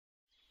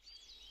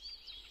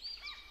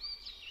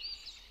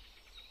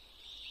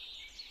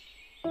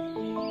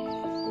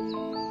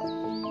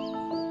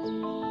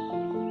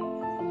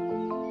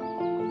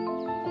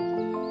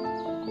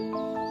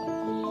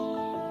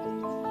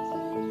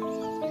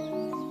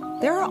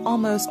There are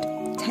almost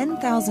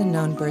 10,000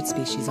 known bird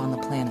species on the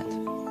planet.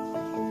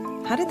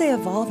 How did they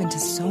evolve into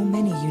so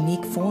many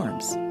unique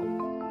forms?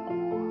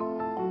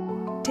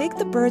 Take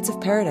the birds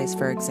of paradise,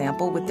 for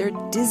example, with their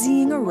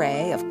dizzying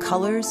array of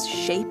colors,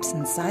 shapes,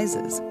 and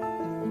sizes.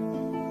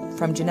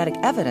 From genetic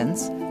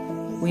evidence,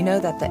 we know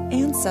that the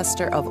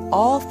ancestor of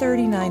all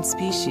 39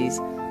 species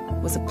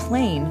was a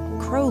plain,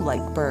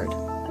 crow-like bird.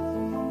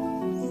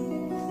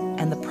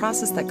 And the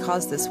process that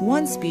caused this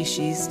one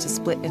species to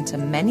split into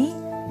many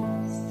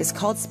is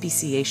called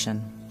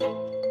speciation.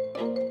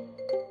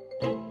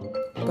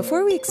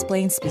 Before we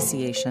explain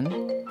speciation,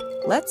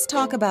 let's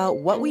talk about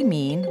what we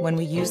mean when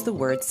we use the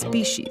word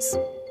species.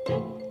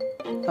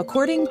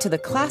 According to the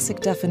classic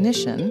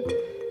definition,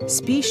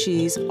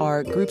 species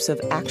are groups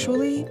of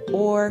actually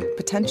or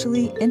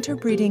potentially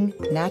interbreeding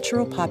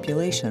natural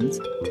populations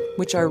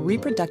which are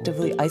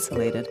reproductively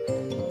isolated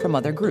from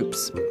other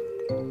groups.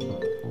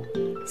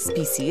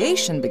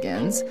 Speciation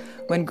begins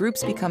when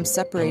groups become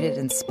separated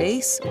in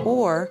space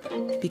or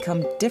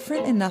become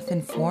different enough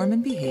in form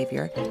and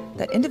behavior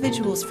that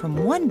individuals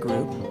from one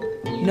group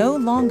no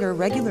longer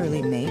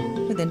regularly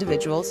mate with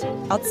individuals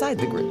outside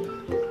the group.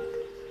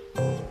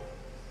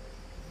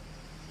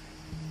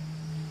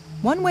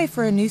 One way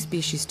for a new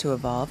species to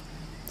evolve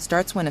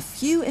starts when a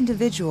few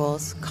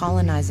individuals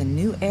colonize a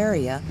new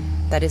area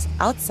that is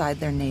outside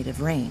their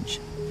native range.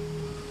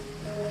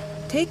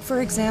 Take,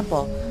 for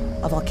example,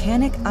 a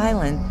volcanic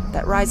island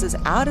that rises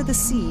out of the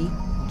sea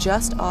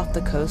just off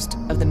the coast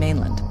of the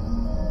mainland.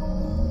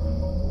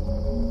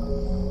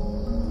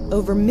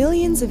 Over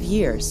millions of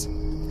years,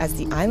 as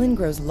the island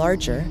grows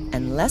larger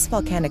and less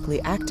volcanically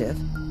active,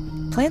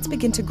 plants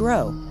begin to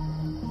grow,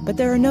 but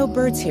there are no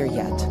birds here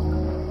yet.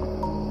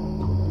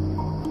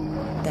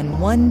 Then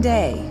one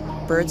day,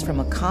 birds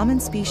from a common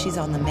species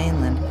on the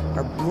mainland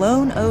are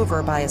blown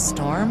over by a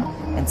storm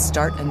and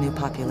start a new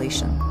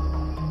population.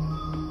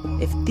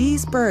 If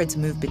these birds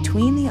move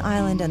between the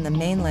island and the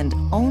mainland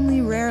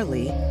only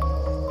rarely,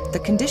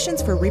 the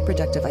conditions for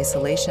reproductive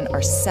isolation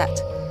are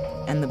set,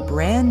 and the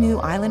brand new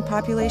island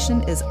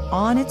population is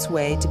on its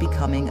way to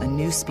becoming a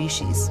new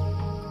species.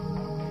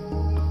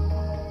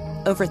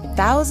 Over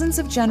thousands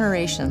of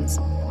generations,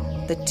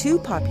 the two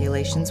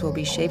populations will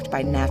be shaped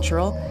by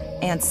natural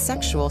and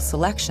sexual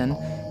selection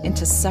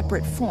into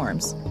separate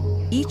forms,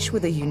 each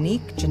with a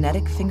unique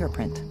genetic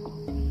fingerprint.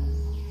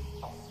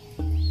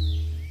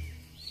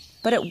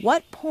 But at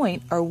what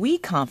point are we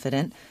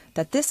confident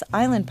that this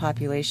island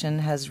population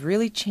has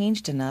really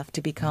changed enough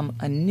to become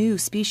a new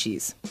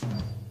species?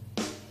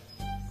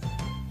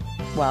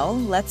 Well,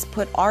 let's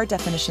put our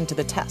definition to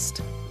the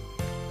test.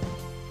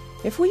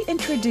 If we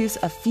introduce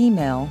a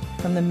female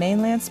from the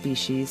mainland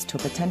species to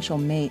a potential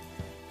mate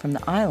from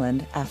the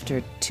island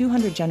after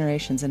 200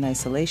 generations in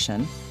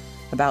isolation,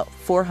 about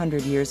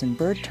 400 years in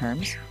bird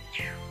terms,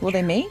 will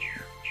they mate?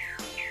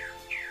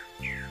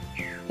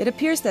 It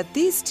appears that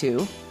these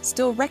two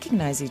still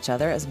recognize each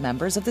other as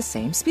members of the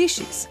same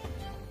species.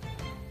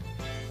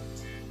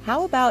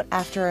 How about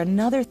after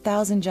another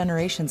 1,000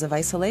 generations of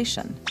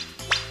isolation?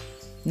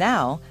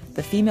 Now,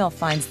 the female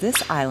finds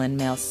this island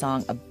male's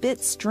song a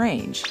bit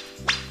strange,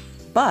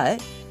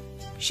 but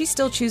she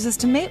still chooses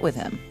to mate with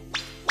him.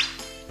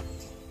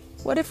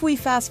 What if we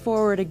fast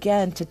forward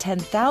again to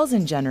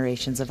 10,000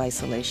 generations of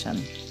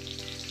isolation?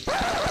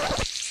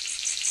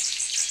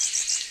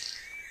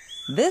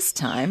 This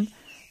time,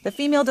 the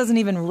female doesn't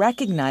even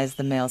recognize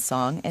the male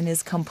song and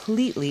is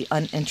completely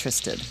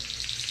uninterested.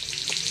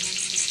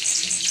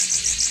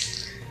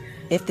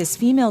 If this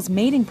female's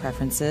mating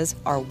preferences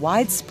are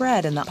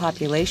widespread in the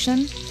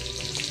population,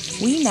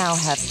 we now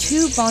have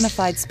two bona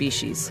fide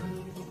species,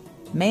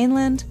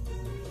 mainland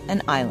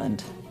and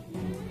island.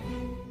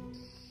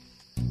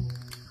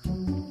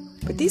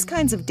 But these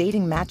kinds of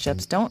dating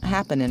matchups don't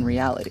happen in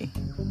reality.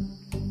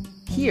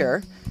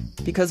 Here,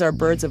 because our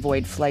birds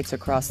avoid flights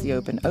across the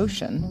open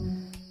ocean,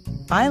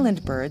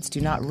 island birds do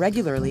not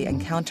regularly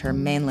encounter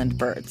mainland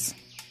birds.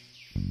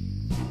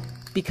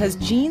 Because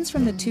genes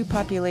from the two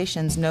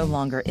populations no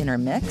longer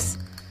intermix,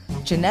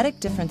 genetic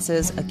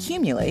differences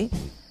accumulate,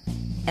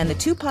 and the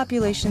two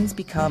populations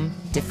become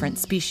different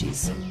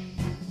species.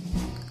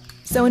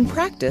 So in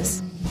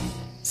practice,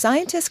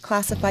 scientists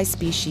classify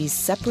species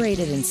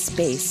separated in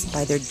space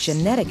by their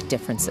genetic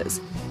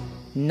differences,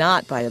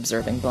 not by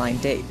observing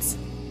blind dates.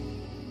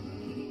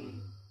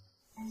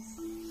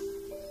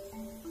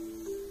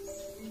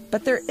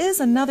 But there is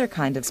another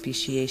kind of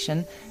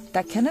speciation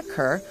that can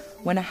occur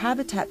when a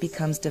habitat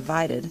becomes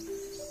divided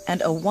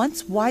and a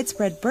once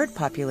widespread bird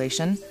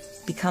population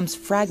becomes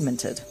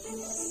fragmented.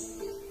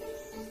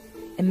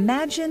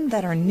 Imagine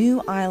that our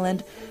new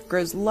island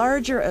grows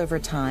larger over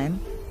time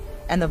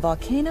and the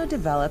volcano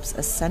develops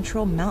a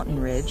central mountain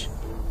ridge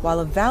while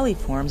a valley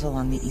forms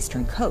along the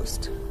eastern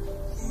coast.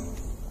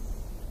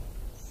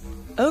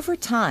 Over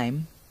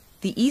time,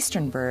 the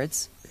eastern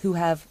birds, who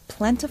have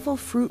plentiful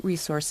fruit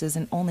resources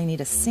and only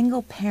need a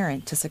single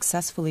parent to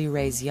successfully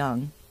raise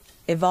young,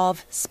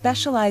 evolve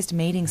specialized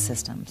mating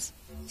systems.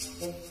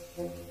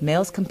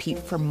 males compete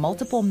for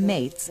multiple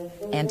mates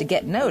and, to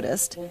get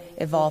noticed,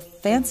 evolve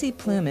fancy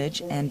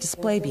plumage and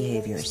display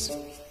behaviors.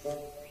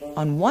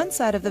 On one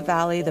side of the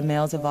valley, the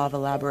males evolve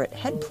elaborate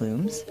head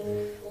plumes,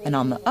 and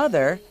on the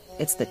other,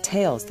 it's the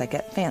tails that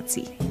get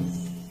fancy.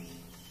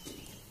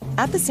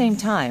 At the same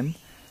time,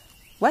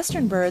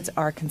 Western birds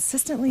are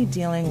consistently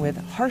dealing with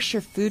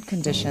harsher food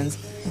conditions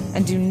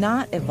and do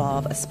not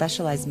evolve a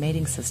specialized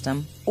mating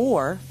system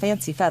or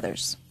fancy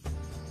feathers.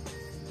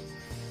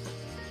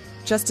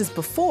 Just as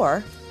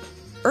before,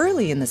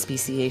 early in the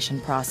speciation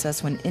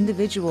process, when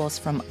individuals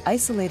from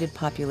isolated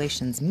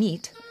populations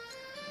meet,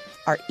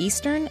 our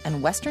eastern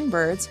and western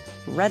birds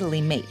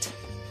readily mate.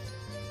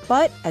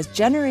 But as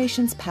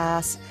generations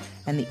pass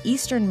and the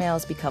eastern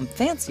males become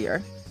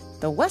fancier,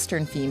 the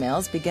western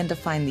females begin to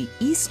find the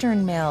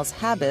eastern males'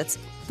 habits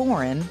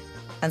foreign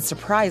and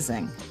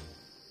surprising.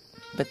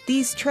 But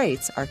these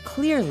traits are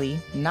clearly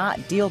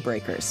not deal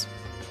breakers.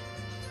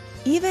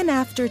 Even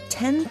after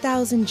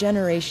 10,000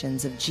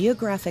 generations of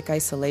geographic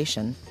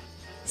isolation,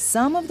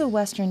 some of the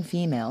western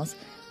females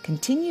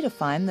continue to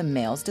find the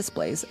males'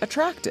 displays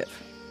attractive.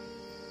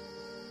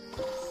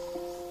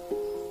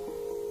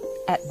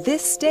 At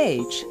this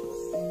stage,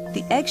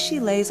 the eggs she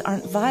lays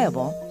aren't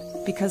viable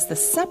because the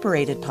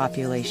separated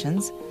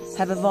populations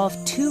have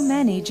evolved too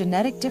many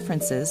genetic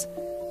differences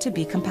to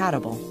be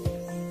compatible.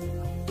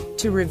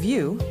 To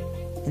review,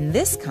 in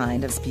this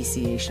kind of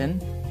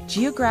speciation,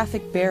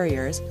 geographic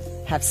barriers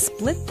have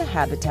split the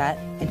habitat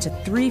into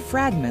 3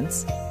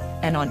 fragments,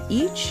 and on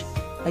each,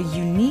 a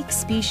unique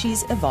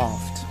species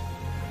evolved.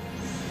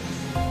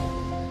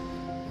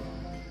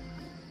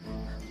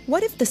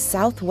 What if the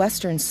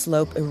southwestern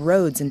slope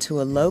erodes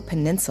into a low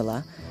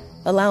peninsula,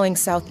 allowing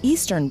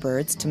southeastern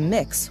birds to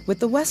mix with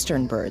the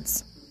western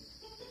birds?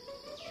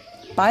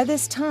 By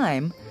this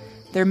time,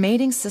 their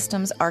mating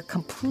systems are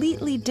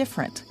completely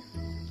different,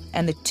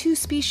 and the 2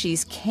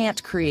 species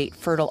can't create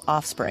fertile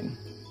offspring.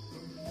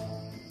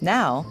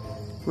 Now,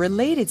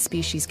 related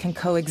species can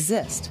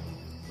coexist,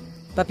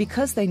 but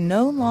because they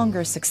no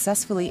longer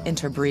successfully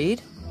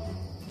interbreed,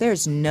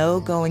 there's no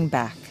going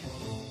back.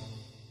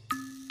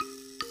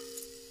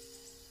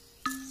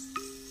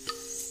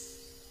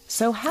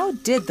 So how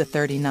did the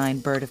 39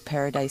 bird of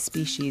paradise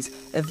species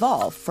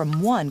evolve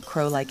from one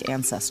crow-like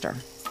ancestor?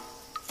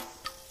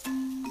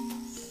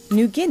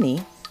 New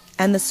Guinea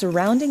and the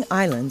surrounding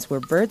islands where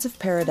birds of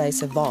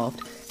paradise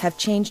evolved have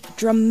changed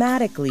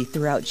dramatically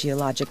throughout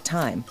geologic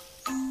time,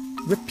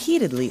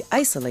 repeatedly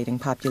isolating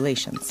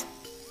populations.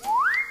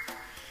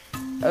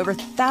 Over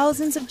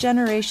thousands of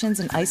generations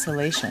in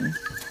isolation,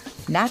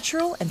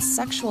 natural and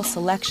sexual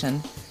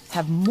selection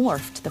have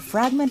morphed the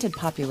fragmented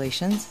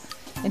populations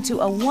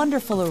into a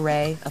wonderful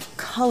array of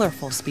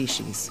colorful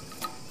species.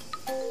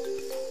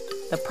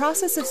 The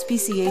process of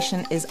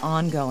speciation is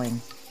ongoing,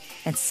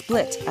 and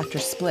split after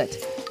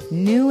split,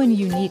 new and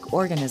unique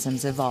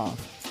organisms evolve.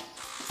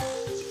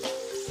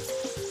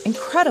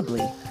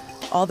 Incredibly,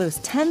 all those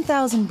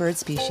 10,000 bird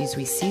species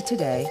we see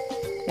today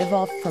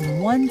evolved from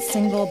one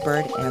single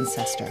bird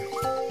ancestor.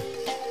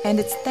 And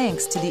it's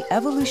thanks to the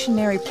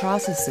evolutionary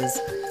processes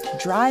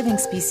driving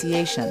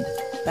speciation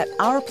that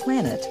our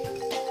planet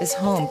is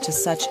home to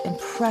such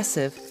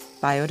impressive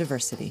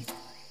biodiversity.